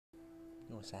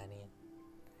want to sign in?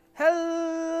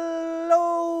 Hello,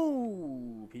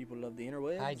 people of the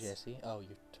interwebs. Hi, Jesse. Oh,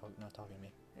 you're not talking to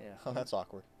me. Yeah. Oh, that's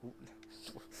awkward.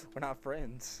 We're not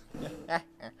friends.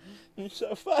 You're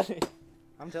so funny.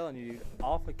 I'm telling you, dude.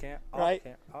 Off a camp. Right.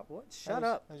 What? Shut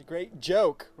up. That was a great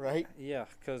joke, right? Yeah,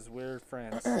 because we're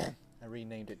friends. I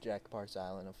renamed it Jack Bart's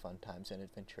Island of Fun Times and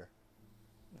Adventure.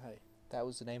 Hey. That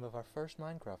was the name of our first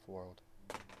Minecraft world.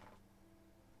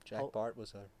 Jack Bart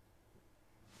was a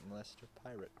molester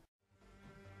pirate.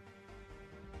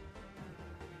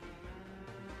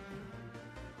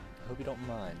 I hope you don't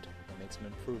mind. I made some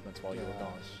improvements while you were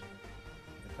gone.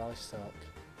 They probably suck.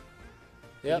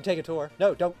 You can take a tour.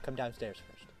 No, don't come downstairs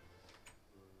first.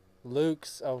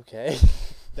 Luke's okay.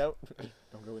 Don't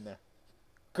go in there.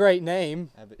 Great name.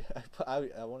 I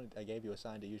gave you a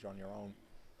sign to use on your own.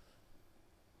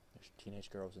 There's teenage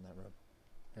girls in that room.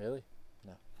 Really?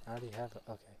 No. I already have it.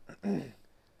 Okay.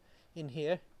 In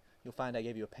here, you'll find I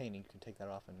gave you a painting. You can take that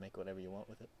off and make whatever you want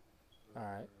with it.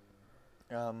 Alright.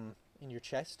 In your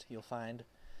chest, you'll find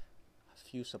a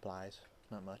few supplies.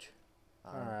 Not much.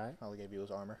 Alright. All I gave you was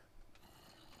armor.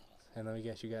 And let me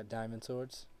guess, you got diamond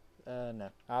swords? No.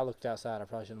 I looked outside. I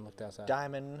probably shouldn't have looked outside.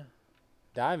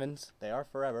 Diamonds? They are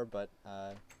forever, but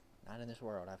not in this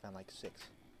world. I found like 6.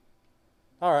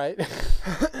 Alright.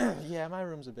 Yeah, my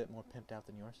room's a bit more pimped out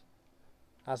than yours.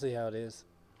 I see how it is.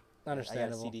 Understandable.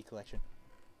 I got a CD collection.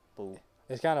 Boo.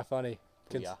 It's kind of funny.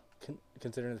 Yeah.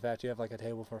 Considering the fact you have like a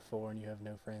table for 4 and you have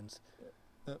no friends.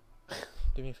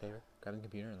 Do me a favor. Grab the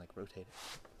computer and like rotate it.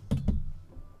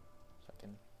 So I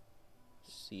can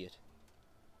see it.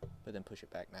 But then push it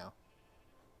back now.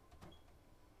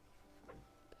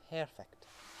 Perfect.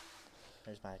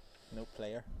 There's my note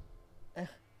player.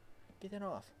 Get it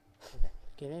off. Okay.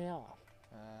 Get it off.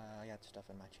 I got stuff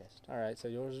in my chest. Alright, so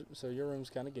your room's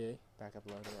kind of gay. Back up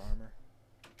loader armor.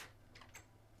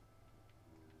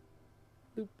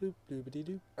 Boop, boop, doobity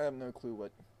doop. I have no clue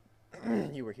what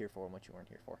you were here for and what you weren't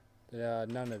here for.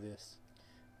 None of this.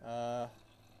 The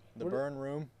burn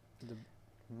room. The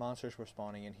monsters were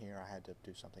spawning in here. I had to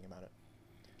do something about it.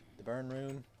 The burn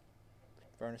room.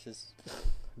 Furnaces.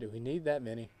 Do we need that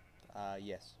many?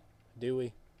 Yes. Do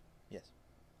we? Yes.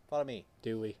 Follow me.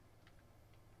 Do we?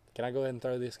 Can I go ahead and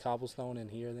throw this cobblestone in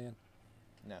here then?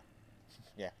 No.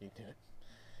 Yeah, you can do it.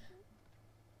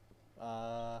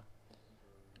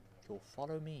 You'll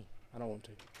follow me. I don't want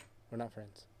to. We're not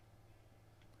friends.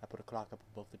 I put a clock up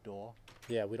above the door.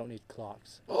 Yeah, we don't need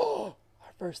clocks. Oh!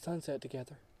 Our first sunset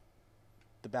together.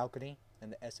 The balcony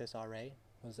and the SSRA.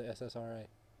 What's the SSRA?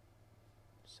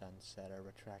 Sunsetter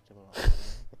retractable.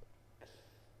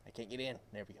 I can't get in.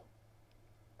 There we go.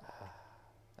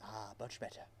 Much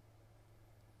better.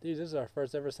 Dude, this is our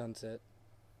first ever sunset.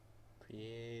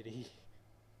 Pretty.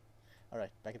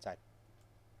 Alright, back inside.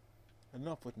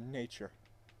 Enough with nature.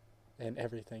 And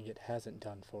everything it hasn't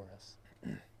done for us.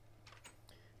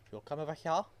 You'll come over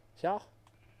here. Yeah.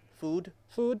 Food.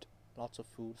 Food. Lots of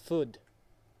food. Food.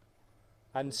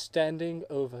 I'm standing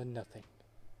over nothing.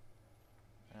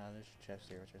 There's a chest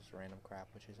here, which is random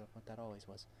crap, which is what that always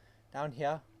was. Down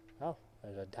here. Oh,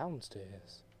 there's a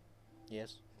downstairs.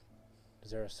 Yes.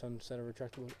 Is there a sunset or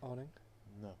retractable awning?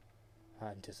 No.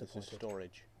 I'm disappointed. This is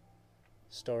storage.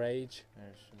 Storage?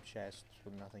 There's some chests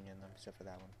with nothing in them except for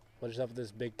that one. What is up with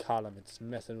this big column? It's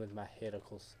messing with my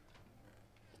headicles.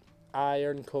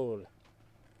 Iron coal.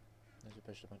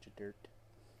 There's just a bunch of dirt.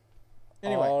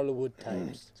 Anyway. All wood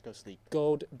types. Let's go sleep.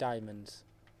 Gold diamonds.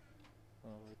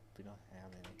 Well, we don't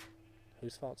have any.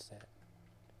 Whose fault's that?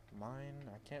 Mine?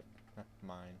 I can't...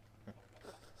 mine.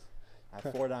 I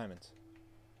have 4 diamonds.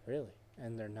 Really?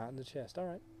 And they're not in the chest.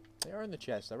 Alright. They are in the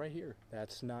chest. They're right here.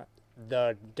 That's not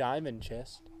the diamond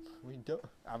chest. We don't...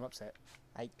 I'm upset.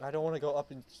 I don't want to go up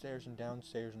stairs and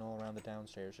downstairs and all around the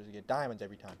downstairs just to get diamonds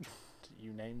every time.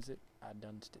 You names it. I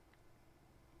dunst it.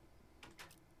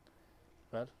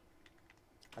 Well?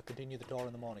 I'll continue the tour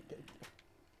in the morning.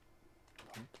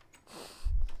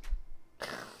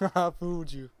 I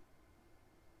fooled you.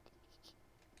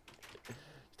 You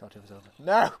thought it was over.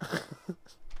 No!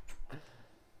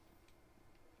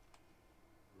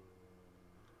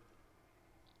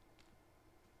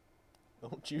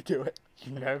 Don't you do it.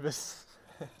 You nervous?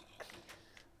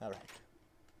 Alright.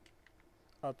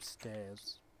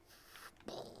 Upstairs.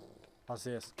 What's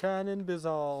this? Cannon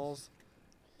bizzles.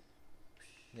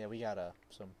 Yeah, we got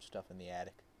some stuff in the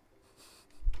attic.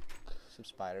 Some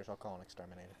spiders. I'll call an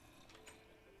exterminator.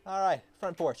 Alright,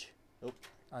 front porch. Oop.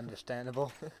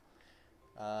 Understandable.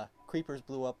 Creepers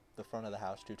blew up the front of the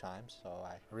house 2 times, so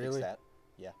I fixed that.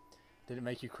 Yeah. Did it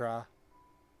make you cry?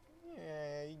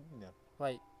 Yeah, no.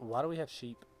 Wait, why do we have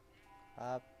sheep?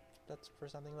 That's for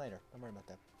something later. Don't worry about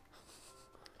that.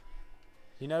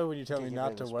 You know when you tell Okay, me get rid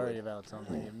not of to this worry wood. about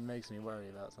something, it makes me worry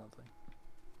about something.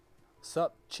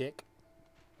 Sup, chick?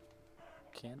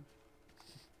 Ken?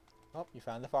 Oh, you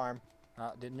found the farm.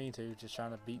 Didn't mean to. Just trying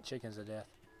to beat chickens to death.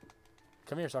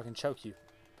 Come here so I can choke you.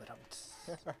 But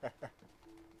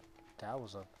that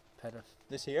was a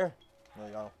This here.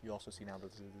 Well, you also see now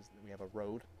that we have a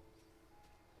road.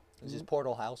 This is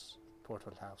Portal House.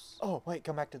 portal house. Oh, wait,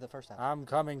 come back to the first house. I'm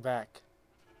coming back.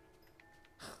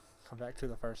 Come back to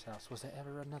the first house. Was there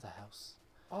ever another house?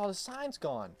 Oh, the sign's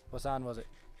gone. What sign was it?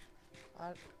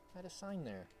 I had a sign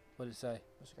there. What did it say?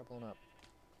 Let's got blown up.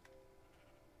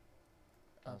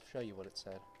 I'll show you what it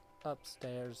said.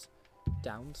 Upstairs,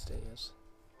 downstairs.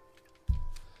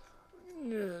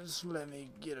 Yes, let me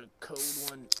get a cold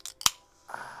one.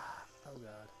 Oh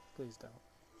God, please don't.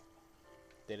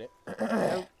 Did it?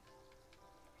 Nope.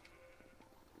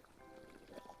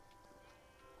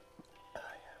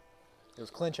 It was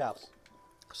Clinch House.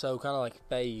 So kind of like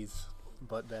phase,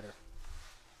 but better.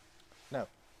 No.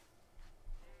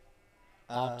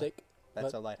 Optic. That's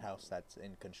What? a lighthouse that's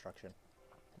in construction.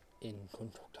 In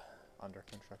contract. Under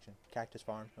construction. Cactus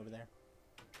Farm over there.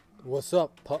 What's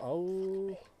up?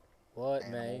 Oh, what,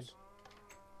 man? Animals.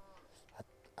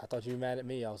 I thought you were mad at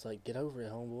me. I was like, get over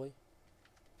it, homeboy.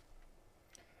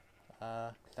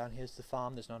 Down here's the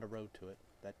farm. There's not a road to it.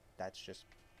 That's just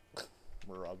a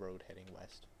road heading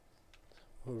west.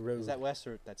 Road. Is that west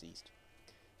or that's east?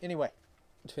 Anyway,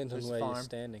 Depends on there's where the you're farm.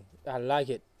 standing. I like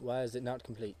it. Why is it not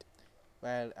complete?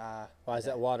 well, Why is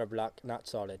that water block not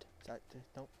solid?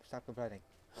 Don't stop complaining.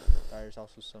 There's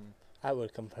also some I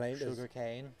would complain sugar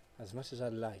cane. as much as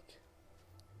I'd like.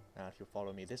 Now, if you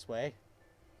follow me this way,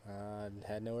 I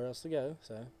had nowhere else to go,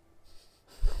 so.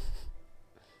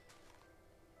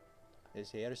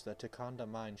 here's the Takonda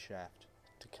mine shaft.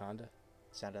 Takanda.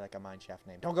 Sounded like a mine shaft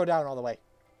name. Don't go down all the way.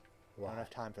 I Why? don't have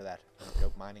time for that. I'll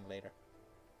go mining later.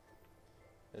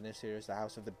 Then this here is the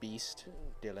house of the beast,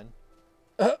 Dylan.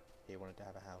 He wanted to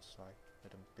have a house, so I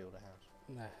let him build a house.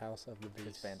 The house of the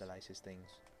Let's beast. vandalize his things.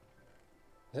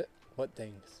 What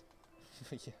things?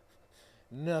 Yeah.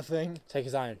 Nothing. Take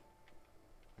his iron.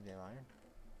 Yeah, iron.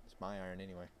 It's my iron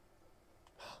anyway.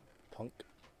 Punk.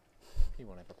 He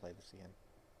won't ever play this again.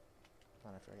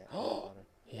 I'll never forget.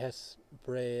 Yes,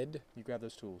 bread. You grab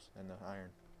those tools and the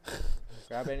iron.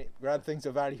 grab things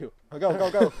of value.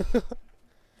 Go, go.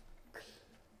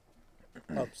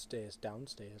 Upstairs,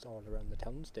 downstairs, all around the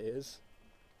downstairs.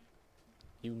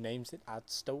 You names it, I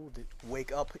stole it.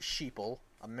 Wake up, sheeple.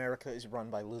 America is run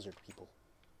by lizard people.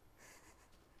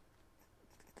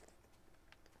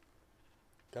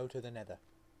 Go to the nether.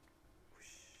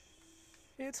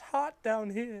 It's hot down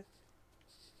here.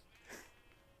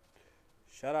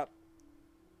 Shut up.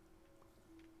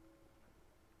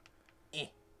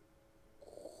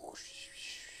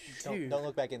 Don't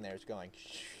look back in there, it's going.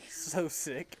 So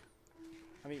sick.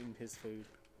 I'm eating his food.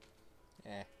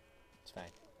 It's fine.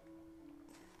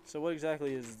 So what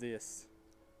exactly is this?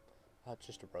 Oh, it's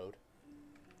just a road.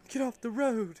 Get off the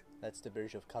road! That's the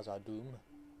bridge of Khazad-dûm.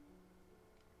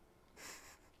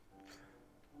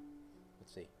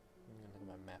 Let's see. I'm gonna look at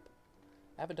my map.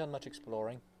 I haven't done much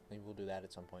exploring. Maybe we'll do that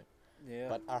at some point. Yeah.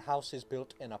 But our house is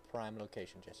built in a prime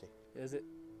location, Jesse. Is it?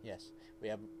 Yes. We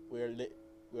are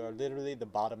literally the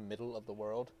bottom middle of the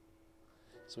world.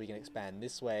 So we can expand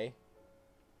this way,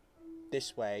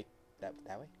 that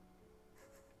way?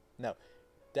 No.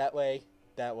 That way,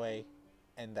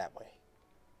 and that way.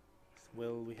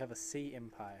 Will we have a sea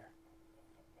empire?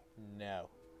 No.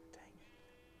 Dang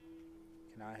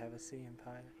it. Can I have a sea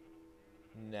empire?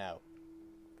 No.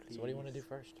 Please. So what do you want to do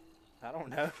first? I don't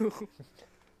know.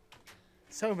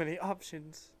 So many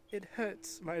options. It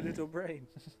hurts my little brain.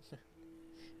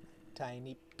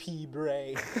 Tiny pea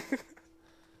brain.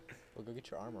 Well, go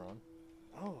get your armor on.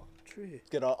 Oh, true.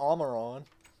 Get our armor on.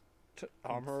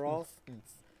 Armor off?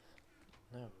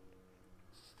 No.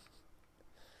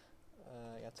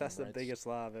 I got some That's the breads. biggest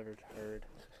lie I've ever heard.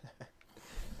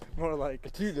 More like,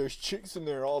 Dude, there's chicks in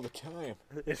there all the time.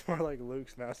 it's more like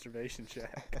Luke's masturbation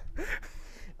shack.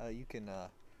 You can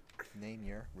name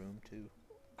your room too.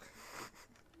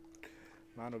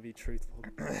 Mine will be truthful.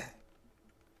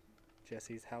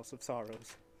 Jesse's House of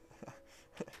Sorrows.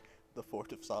 The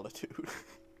Fort of Solitude.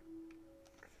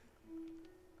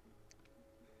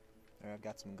 I've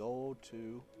got some gold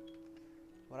too.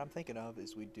 What I'm thinking of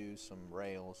is we do some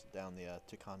rails down the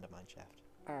Takonda mine shaft.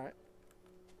 Alright.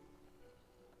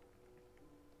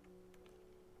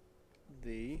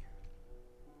 The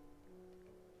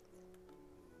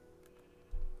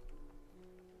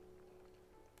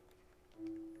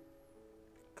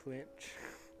clinch.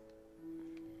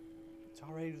 It's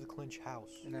already the Clinch House.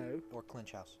 No. Or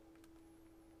Clinch House.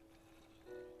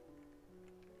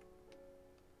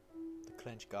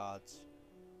 clench gods.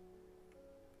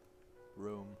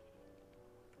 Room.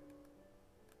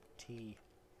 T.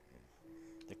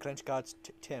 The clench gods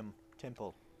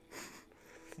temple.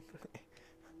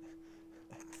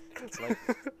 It's like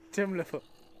Tim Nipple.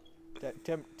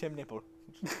 Tim Nipple.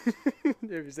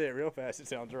 If you say it real fast, it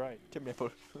sounds right. Tim Nipple.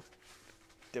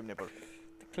 Tim Nipple.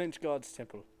 The Clinch God's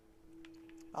Temple.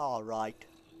 Alright.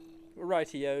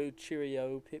 Rightio,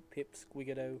 cheerio, pip pip,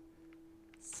 squigado.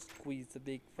 Squeeze the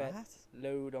big fat What?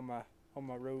 load on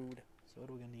my road. So what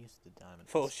are we gonna use the diamond?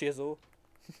 Full shizzle.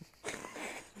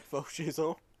 Faux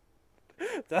shizzle.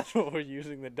 That's what we're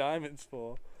using the diamonds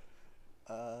for.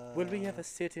 Will we ever Uh,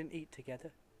 sit and eat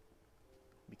together?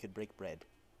 We could break bread.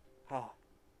 Ah,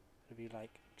 it'd be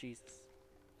like Jesus.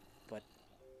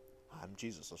 I'm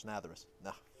Jesus of Nazareth.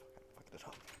 Nah, fuck it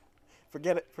up.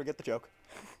 Forget it. Forget the joke.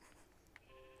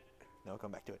 No,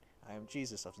 come back to it. I am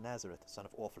Jesus of Nazareth, son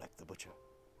of Orphalek the butcher.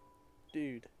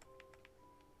 Dude.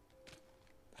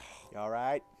 You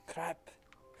alright? Crap.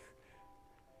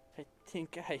 I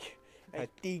think I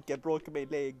think I broke my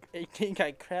leg.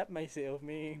 I crap myself,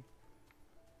 man.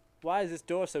 Why is this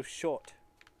door so short?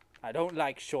 I don't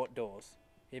like short doors.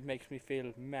 It makes me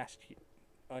feel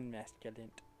unmasculine.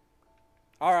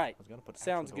 Alright, I was gonna put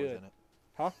sounds actual doors good. in it.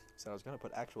 Huh? So I was gonna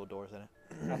put actual doors in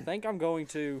it. I think I'm going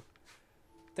to...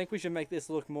 I think we should make this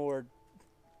look more...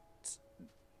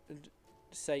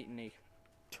 Satan-y.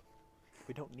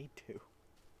 We don't need to.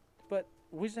 But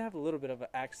we should have a little bit of an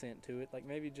accent to it. Like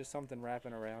maybe just something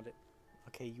wrapping around it.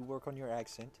 Okay, you work on your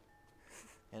accent,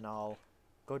 and I'll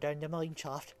go down the mine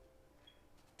shaft.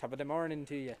 Top of the morning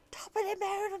to you. Top of the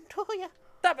mountain to you.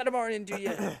 Top of the morning to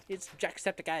you. It's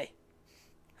Jacksepticeye.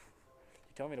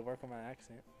 He told me to work on my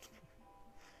accent.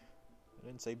 I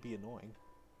didn't say be annoying.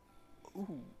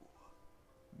 Ooh.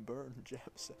 Burn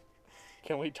Jepsen.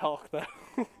 Can we talk though?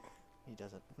 He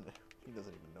doesn't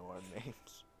even know our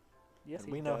names. Yes, And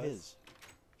he we know does. his.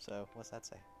 So, what's that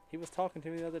say? He was talking to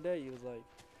me the other day. He was like,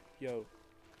 yo,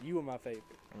 you were my favorite.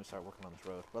 I'm gonna start working on this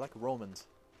road. We're like Romans.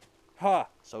 Ha!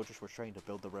 Soldiers were trained to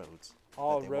build the roads.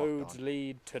 All that they walked roads on.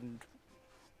 lead to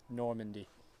Normandy.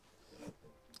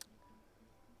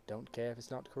 Don't care if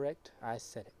it's not correct. I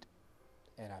said it.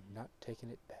 And I'm not taking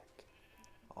it back.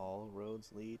 All roads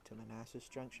lead to Manassas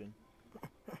Junction.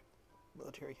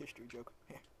 Military history joke.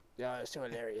 Yeah, it's so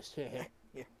hilarious.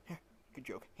 Yeah. Good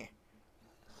joke.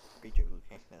 Great joke.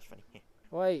 That's funny.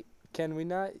 Wait, can we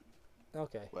not?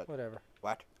 Okay, What? whatever.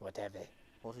 What? Whatever.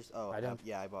 What's this? Oh, I don't-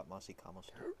 yeah, I bought Mossy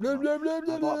Cobblestone. Blah, blah, blah, I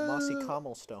blah, bought Mossy blah.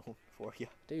 Cobblestone for you.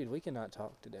 Dude, we cannot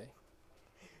talk today.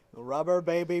 Rubber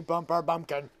baby bumper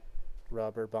bumpkin.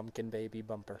 Rubber bumpkin baby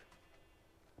bumper.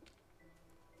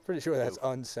 Pretty sure that's Ew.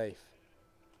 unsafe.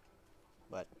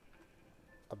 What?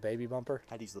 A baby bumper?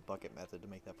 I'd use the bucket method to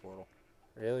make that portal.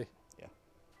 Really?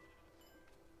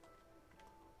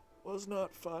 Was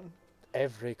not fun.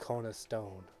 Every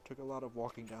cornerstone. Took a lot of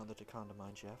walking down the Takanda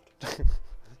mine shaft.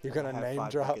 You're I gonna have name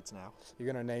 5 drop. buckets now. You're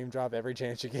gonna name drop every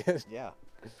chance you get. Yeah.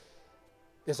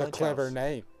 It's a Clinch clever house.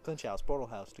 name. Clinch House, Portal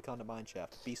House, Takanda mine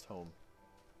shaft, Beast Home.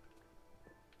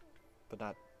 But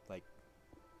not like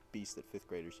beast that 5th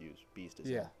graders use. Beast is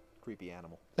Yeah. a creepy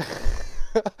animal.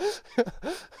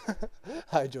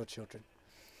 Hide your children.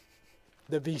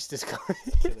 The beast is coming.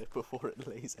 Kill it before it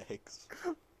lays eggs.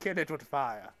 Kill it with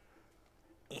fire.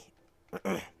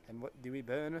 And what do we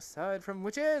burn aside from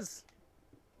witches?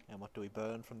 And what do we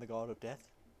burn from the god of death?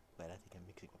 Wait, I think I'm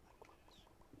mixing up my quotes.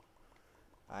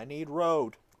 I need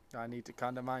road. I need to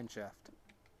conda mine shaft.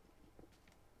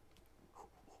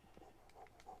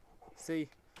 See,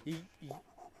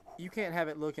 you can't have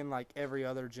it looking like every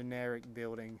other generic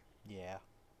building. Yeah.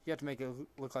 You have to make it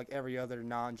look like every other Yeah, I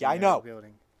non-generic know.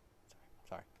 building.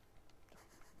 Sorry.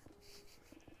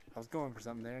 I was going for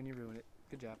something there and you ruined it.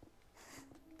 Good job.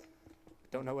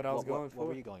 Don't know what I was going for. What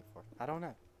were you going for? I don't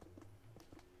know.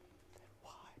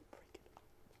 Why break it up?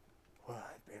 Why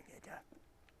bring it up?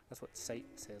 That's what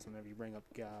Satan says whenever you bring up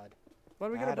God. Why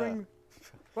do we Gotta- gotta bring?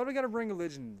 Why do we gotta bring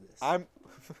religion into this? I'm.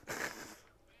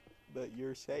 But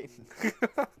you're Satan.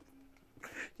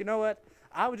 You know what?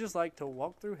 I would just like to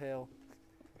walk through hell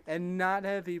and not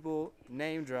have people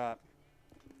name drop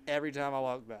every time I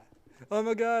walk by. Oh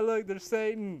my God! Look, there's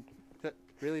Satan.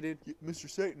 Really, dude? Mr.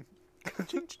 Satan.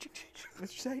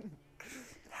 Mr. Satan.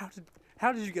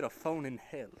 How did you get a phone in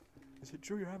hell? Is it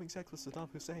true you're having sex with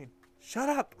Saddam Hussein? Shut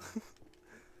up.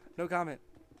 No comment.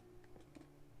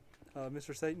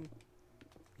 Mr. Satan,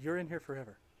 you're in here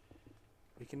forever.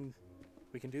 We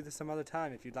can do this some other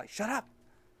time if you'd like. Shut up.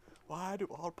 Why do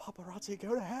all paparazzi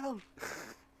go to hell?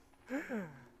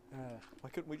 Why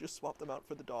couldn't we just swap them out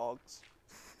for the dogs?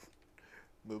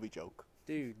 Movie joke.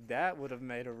 Dude, that would have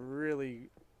made a really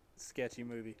sketchy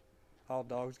movie. All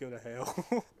dogs go to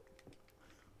hell.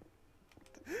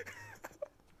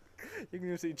 You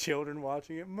can see children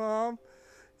watching it. Mom,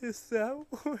 is that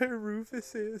where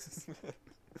Rufus is?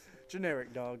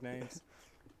 Generic dog names.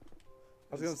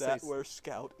 I was gonna say where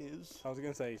Scout is? I was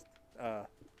gonna say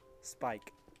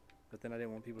Spike, but then I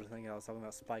didn't want people to think I was talking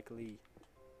about Spike Lee.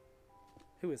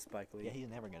 Who is Spike Lee? Yeah, he's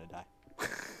never gonna die.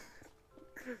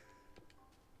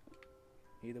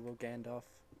 Neither will Gandalf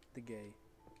the gay.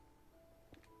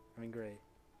 I mean Grey.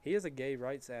 He is a gay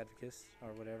rights advocate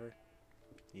or whatever.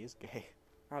 He is gay.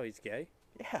 Oh, he's gay?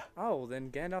 Yeah. Oh, then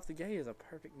Gandalf the gay is a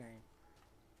perfect name.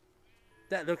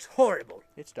 That looks horrible.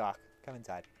 It's Doc. Come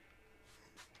inside.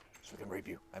 So we can rape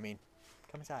you. I mean,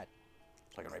 come inside.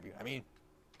 So I can rape you. I mean,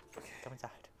 come inside.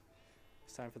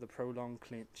 It's time for the prolonged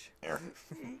clinch. Okay,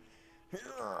 it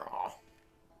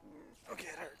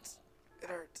hurts. It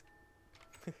hurts.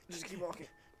 Just keep walking.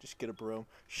 Just get a broom.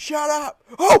 Shut up!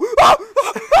 Oh!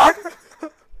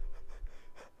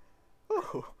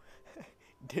 Oh!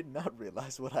 Did not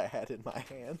realize what I had in my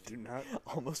hand. Do not.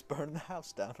 Almost burned the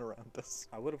house down around us.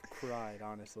 I would have cried,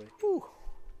 honestly. Whew.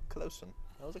 Close one.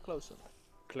 That was a close one.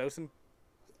 Closen?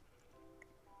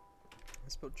 I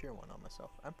spilled cheer one on myself.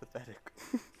 I'm pathetic.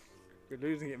 You're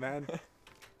losing it, man.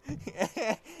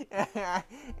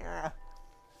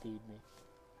 Feed me.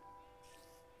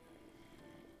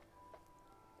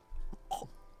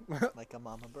 Like a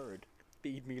mama bird.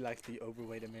 Feed me like the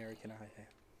overweight American I am.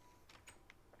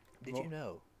 Did you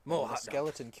know? More When a hot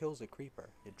skeleton kills a creeper,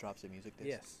 it drops a music disc?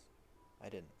 Yes. I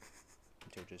didn't.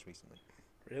 Until just recently.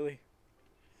 Really?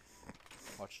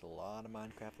 Watched a lot of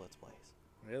Minecraft Let's Plays.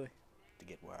 Really? To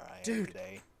get where I am Dude.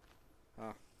 today.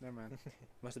 Oh, never mind.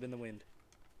 Must have been the wind.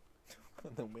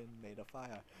 The wind made a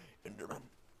fire. Enderman.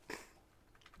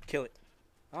 Kill it.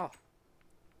 Oh.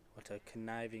 What a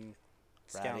conniving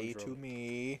scoundrel. Rally to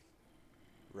me.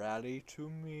 Rally to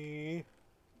me.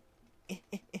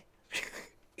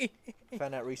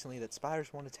 Found out recently that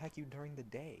spiders won't attack you during the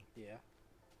day. Yeah.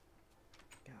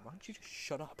 Why don't you just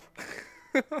shut up?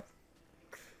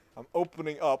 I'm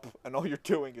opening up, and all you're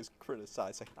doing is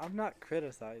criticizing. I'm not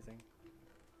criticizing.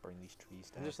 Bring these trees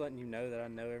down. I'm just letting you know that I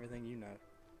know everything you know.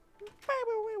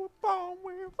 Baby, we were born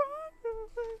with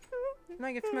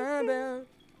Like a small bell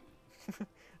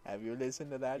Have you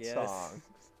listened to that Yes. song?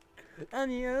 on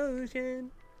the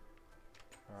ocean.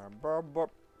 Burp,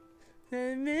 burp,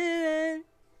 In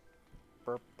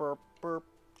burp, burp, burp.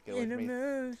 Get away a from me.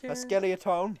 motion. A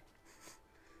skeleton.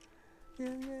 I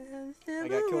I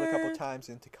got killed a couple times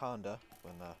in Takonda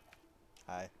when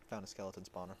I found a skeleton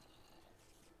spawner.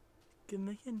 Can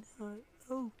make your heart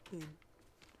open.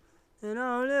 And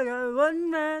I only got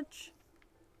one match.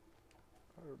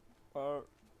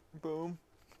 Boom.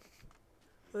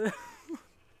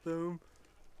 Boom.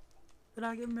 But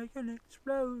I can make an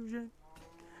explosion.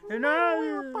 And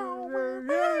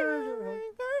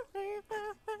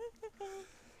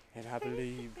I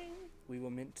believe we were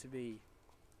meant to be.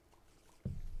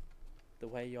 The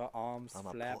way your arms I'm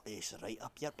gonna flap. put this right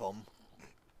up your bum.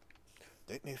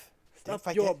 Don't move. Don't Up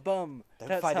fight your it. bum. Don't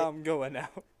That's fight how it. I'm going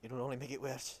out. It'll only make it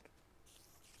worse.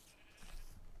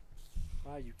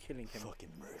 Why are you killing him? Fucking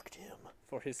murked him.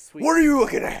 For his sweet. What are you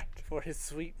looking at? For his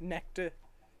sweet nectar.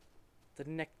 The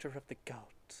nectar of the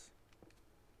gods.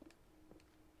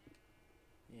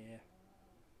 Yeah.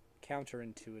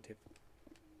 Counterintuitive.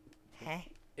 Huh?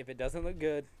 If it doesn't look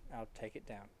good, I'll take it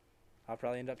down. I'll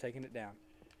probably end up taking it down.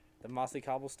 The mossy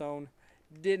cobblestone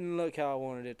didn't look how I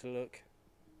wanted it to look.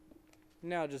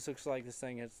 Now it just looks like this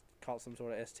thing has caught some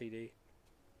sort of STD.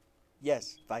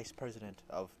 Yes, Vice President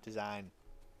of Design.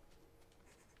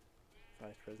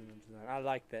 Vice President of Design. I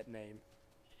like that name.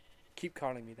 Keep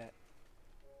calling me that.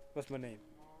 What's my name?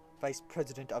 Vice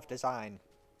President of Design.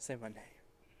 Say my name.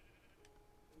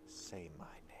 Say my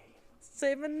name.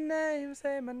 Say my name,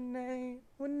 say my name.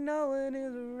 When no one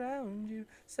is around you.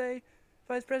 Say,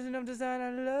 Vice President of Design,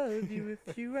 I love you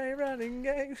if you ain't running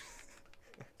games.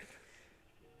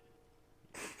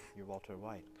 You're Walter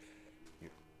White.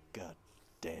 You're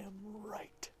goddamn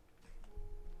right.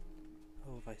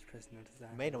 Oh, Vice President of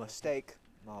Design. Made a mistake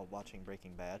while watching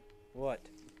Breaking Bad. What?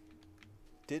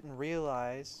 Didn't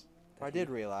realize, or I did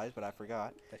realize, but I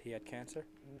forgot. That he had cancer?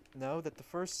 No, that the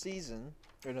first season,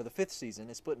 or no, the fifth season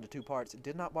is split into two parts.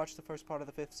 Did not watch the first part of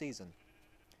the fifth season.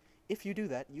 If you do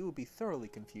that, you will be thoroughly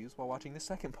confused while watching the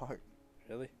second part.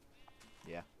 Really?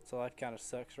 Yeah. So life kind of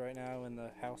sucks right now in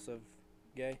the house of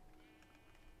gay?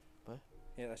 What?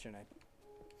 Yeah, that's your name.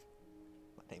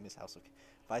 My name is House of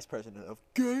Vice President of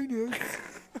Gayness.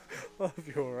 Of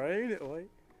your right? Wait.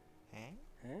 Huh?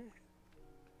 Huh?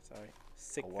 Sorry.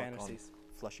 Sick I'll work on fantasies.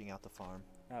 flushing out the farm.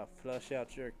 I'll flush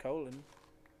out your colon.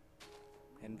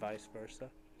 And vice versa.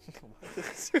 And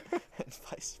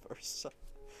vice versa.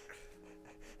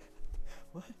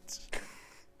 What?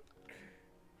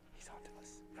 He's on to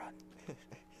us. Run.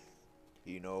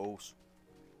 He knows.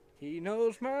 He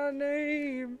knows my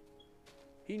name.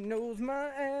 He knows my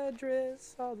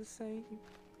address all the same.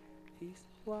 He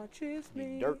watches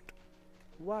me. Dirt.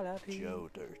 While I pee. Joe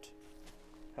Dirt.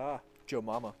 Ah. Joe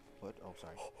Mama. What? Oh,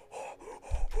 sorry.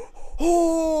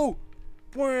 Oh!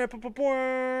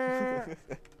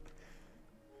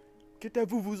 Get that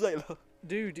vuvuzela.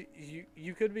 Dude,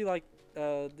 you could be like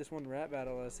this one rap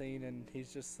battle I seen, and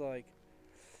he's just like,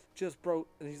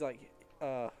 he's like,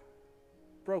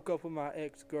 broke up with my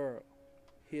ex-girl.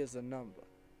 Here's a number.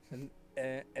 And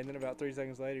then about 3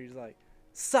 seconds later, he's like,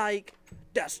 psych,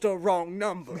 that's the wrong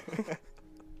number.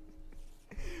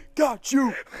 Got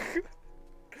you.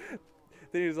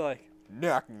 Then he's like,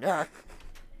 Knock, knock.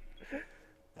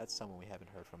 That's someone we haven't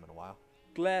heard from in a while.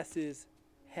 glasses,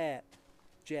 hat,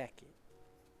 jacket.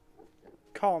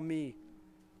 Call me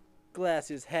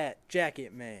glasses, hat,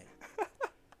 jacket man.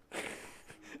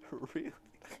 Really?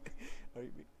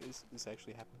 Is this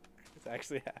actually happening? It's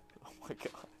actually happened. Oh my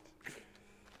god.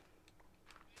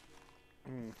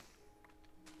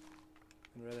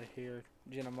 I'd rather hear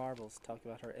Jenna Marbles talk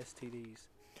about her STDs.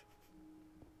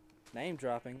 Name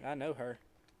dropping. I know her.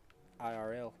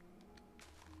 IRL.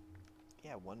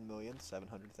 Yeah,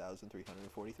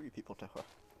 1,700,343 people know her.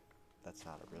 That's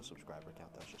not a real subscriber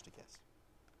count. That was just a guess.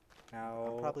 Now,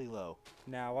 I'm probably low.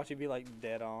 Now, watch it be like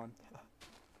dead on.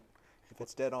 If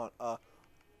it's dead on,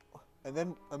 and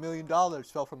then $1 million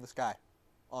fell from the sky,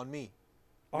 on me,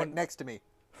 next to me.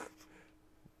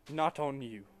 Not on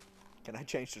you. Can I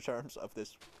change the terms of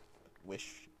this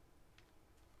wish?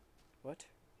 What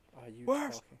are you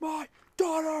Where's talking? my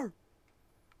daughter?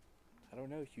 I don't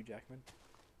know, Hugh Jackman.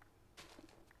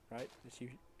 Right? It's Hugh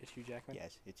Jackman?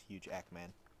 Yes, it's huge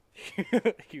Ackman.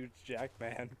 Huge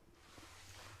Jackman.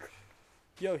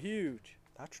 Yo, Huge.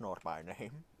 That's not my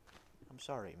name. I'm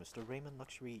sorry, Mr. Raymond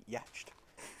Luxury Yacht.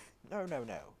 No.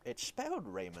 It's spelled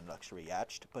Raymond Luxury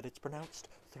Yacht, but it's pronounced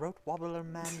Throat Wobbler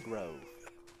Mangrove.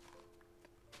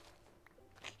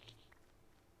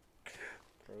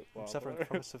 I'm suffering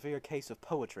from a severe case of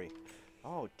poetry.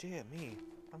 Oh, dear me.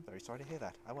 I'm very sorry to hear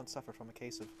that. I once suffered from a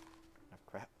case of... Oh,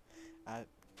 crap.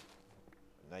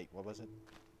 Wait, what was it?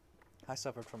 I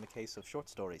suffered from a case of short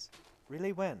stories.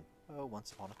 Really, when? Oh,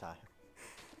 once upon a time.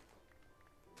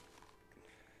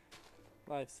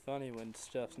 Life's funny when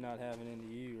stuff's not happening to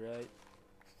you, right?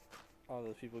 All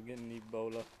those people getting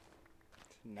Ebola.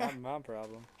 Not my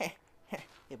problem.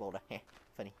 Ebola.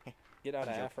 Funny. Get out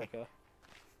of joking. Africa.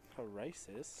 A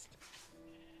racist.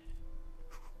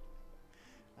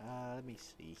 Let me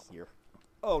see here.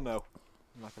 Oh no,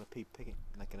 I'm not gonna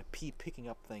pee picking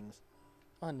up things.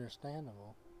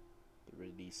 Understandable. Get rid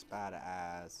of these spider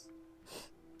eyes.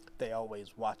 They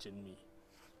always watching me.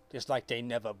 Just like they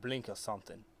never blink or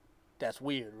something. That's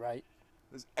weird, right?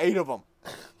 There's 8 of them.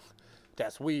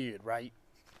 That's weird, right?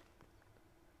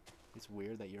 It's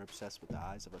weird that you're obsessed with the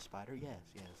eyes of a spider. Yes,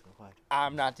 no quite.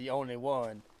 I'm not the only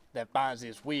one that finds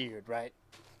this weird, right?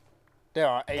 There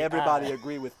are 8 Everybody eyes.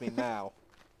 agree with me now,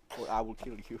 or I will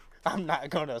kill you. I'm not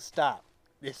gonna stop.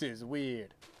 This is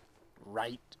weird,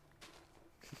 right?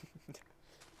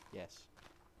 Yes.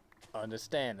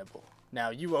 Understandable. Now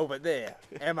you over there,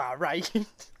 am I right?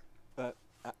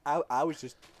 I was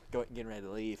just getting ready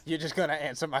to leave. You're just gonna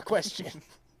answer my question,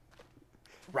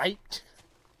 right?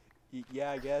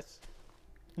 Yeah, I guess.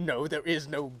 No, there is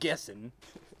no guessing.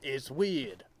 It's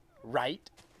weird,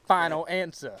 right? Final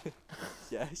answer.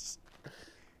 Yes.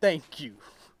 Thank you.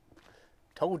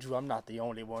 Told you I'm not the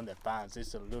only one that finds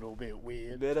this a little bit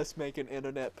weird. Let us make an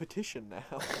internet petition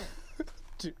now.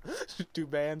 to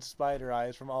ban spider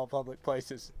eyes from all public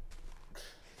places.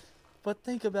 But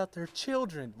think about their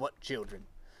children. What children?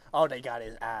 All they got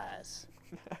is eyes.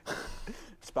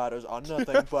 Spiders are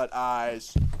nothing but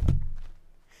eyes.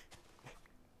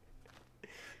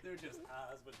 They're just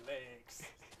eyes with legs.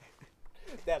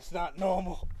 That's not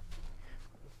normal.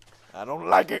 I don't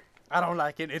like it. I don't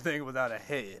like anything without a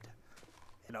head.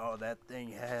 And all that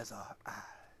thing has are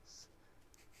eyes.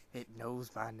 It knows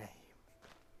my name.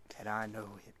 And I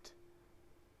know it.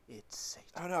 It's Satan.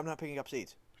 Oh no, I'm not picking up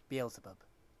seeds. Beelzebub.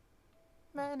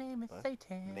 My name is What?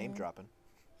 Satan. Name dropping.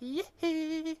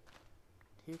 Yee-hee.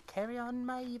 To carry on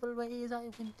my evil ways, I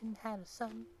went and had a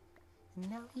son. And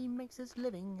now he makes his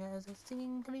living as a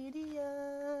singing comedian.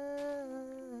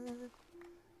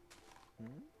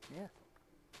 Yeah,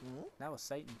 that was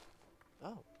Satan.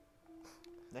 Oh.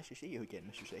 Nice to see you again,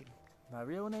 Mr. Satan. My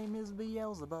real name is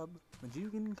Beelzebub, but you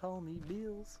can call me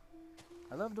Beels.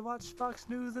 I love to watch Fox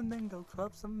News and then go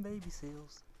club some baby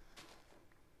seals.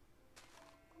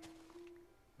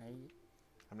 Hey,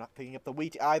 I'm not picking up the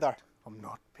wheat either. I'm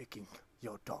not picking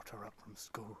your daughter up from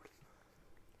school.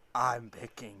 I'm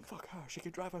picking. Fuck her. She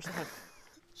can drive our son.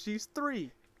 She's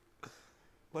 3.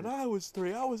 When I was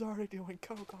 3, I was already doing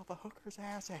coke off a hooker's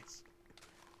asses.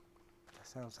 That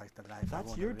sounds like the life I That's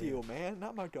want your to deal, live. man,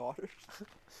 not my daughter's.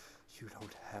 You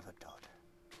don't have a daughter.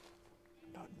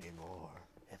 Not anymore.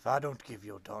 If I don't give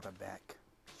your daughter back,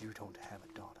 you don't have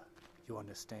a daughter. You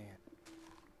understand?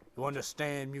 You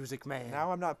understand, Music Man?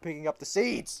 Now I'm not picking up the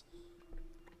seeds.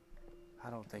 I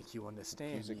don't think you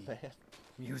understand Music me. man.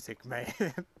 Music Man.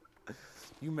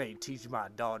 You may teach my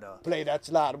daughter. Play that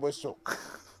slide whistle.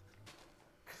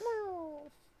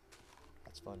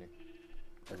 That's funny.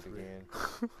 That's Do it real. again.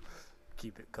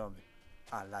 Keep it coming.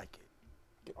 I like it.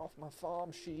 Get off my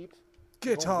farm, sheep.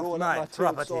 Get Don't off ruin my tilled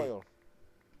property. soil.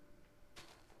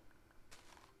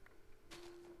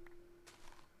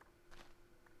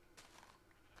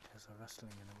 There's a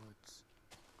rustling in the woods.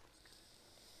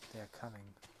 They're coming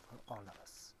for all of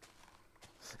us.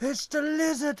 It's the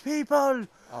lizard people!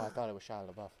 Oh, I thought it was Shia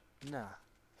LaBeouf. Nah.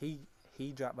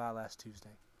 He dropped by last Tuesday.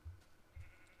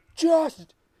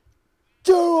 Just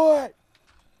do it!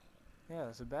 Yeah,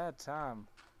 it's a bad time.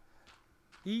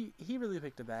 He really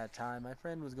picked a bad time. My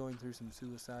friend was going through some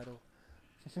suicidal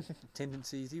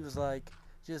tendencies. He was like,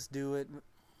 just do it.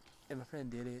 And my friend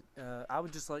did it. I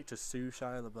would just like to sue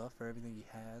Shia LaBeouf for everything he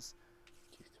has.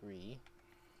 2, 3.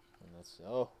 And that's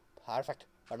perfect.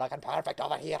 We're looking perfect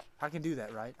over here. I can do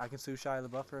that, right? I can sue Shia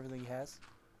LaBeouf for everything he has.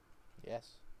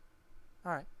 Yes.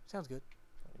 Alright, sounds good.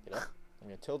 I'm gonna get up. I'm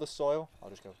gonna till the soil. I'll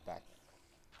just go back.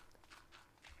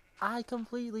 I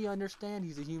completely understand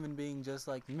he's a human being just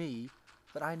like me,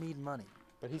 but I need money.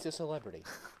 But he's a celebrity.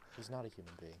 He's not a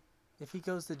human being. If he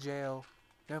goes to jail,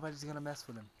 nobody's gonna mess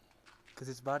with him. Because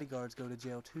his bodyguards go to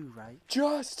jail too, right?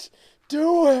 Just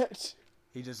do it!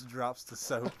 He just drops the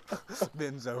soap,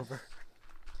 bends over.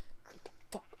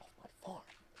 Fuck off my farm.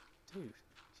 Dude,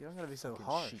 you don't gotta be so Fucking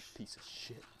harsh. sheep piece of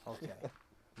shit. Okay.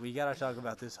 We gotta talk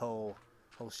about this whole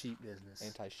sheep business.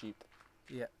 Anti-sheep.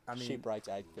 Yeah, I mean, Sheep rights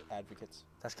advocates.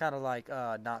 that's kind of like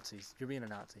Nazis. You're being a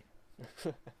Nazi.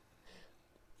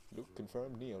 Nope,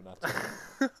 confirmed neo-Nazi.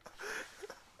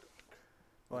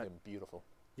 What? Looking beautiful.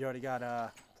 You already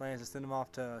got plans to send them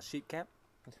off to sheep camp?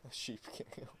 Sheep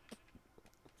camp.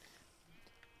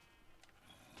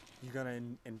 You gonna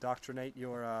indoctrinate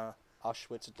your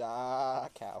Auschwitz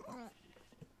Dachau.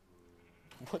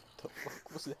 What the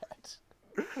fuck was that?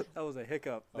 That was a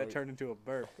hiccup Oh, that yeah. turned into a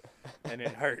burp, and it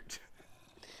hurt.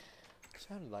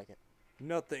 Sounded like it.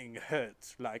 Nothing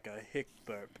hurts like a hic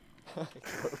burp.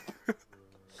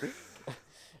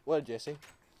 Well, Jesse,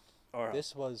 Or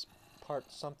this was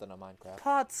part something of Minecraft.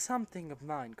 part something of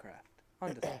Minecraft.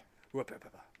 Understand?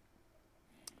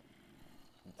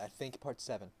 I think part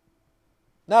 7.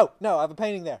 No, I have a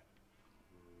painting there.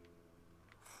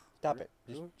 Stop it.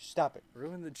 Just stop it.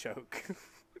 Ruin the joke.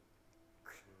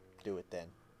 Do it then.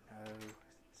 No,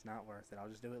 it's not worth it. I'll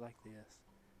just do it like this.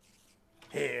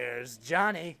 Here's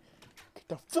Johnny. Get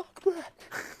the fuck back.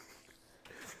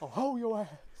 I'll hold your ass.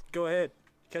 Go ahead.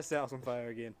 Catch the house on fire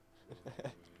again.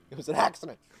 It was an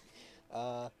accident.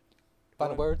 Final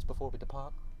words before we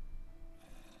depart.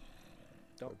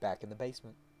 Don't- We're back in the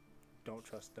basement. Don't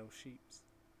trust those sheeps.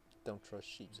 Don't trust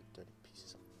sheep, dirty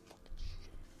pieces of fucking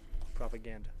shit.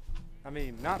 Propaganda. I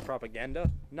mean, not propaganda.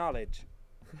 Knowledge.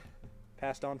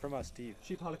 Passed on from us to you.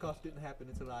 Sheep Holocaust didn't happen,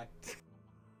 it's a lie.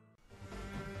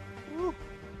 Woo.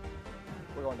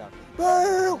 We're going down.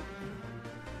 Boom!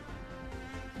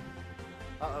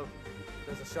 Uh-oh.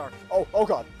 There's a shark. Oh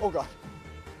god, oh god.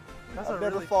 That's I've a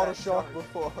never really fought a fat shark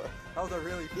before. That was a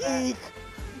really fat.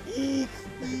 Eek!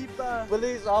 Eek!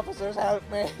 Police officers, help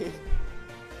me!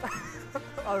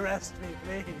 Arrest me,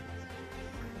 please.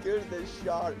 Get this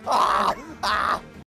shark. Ah! Ah!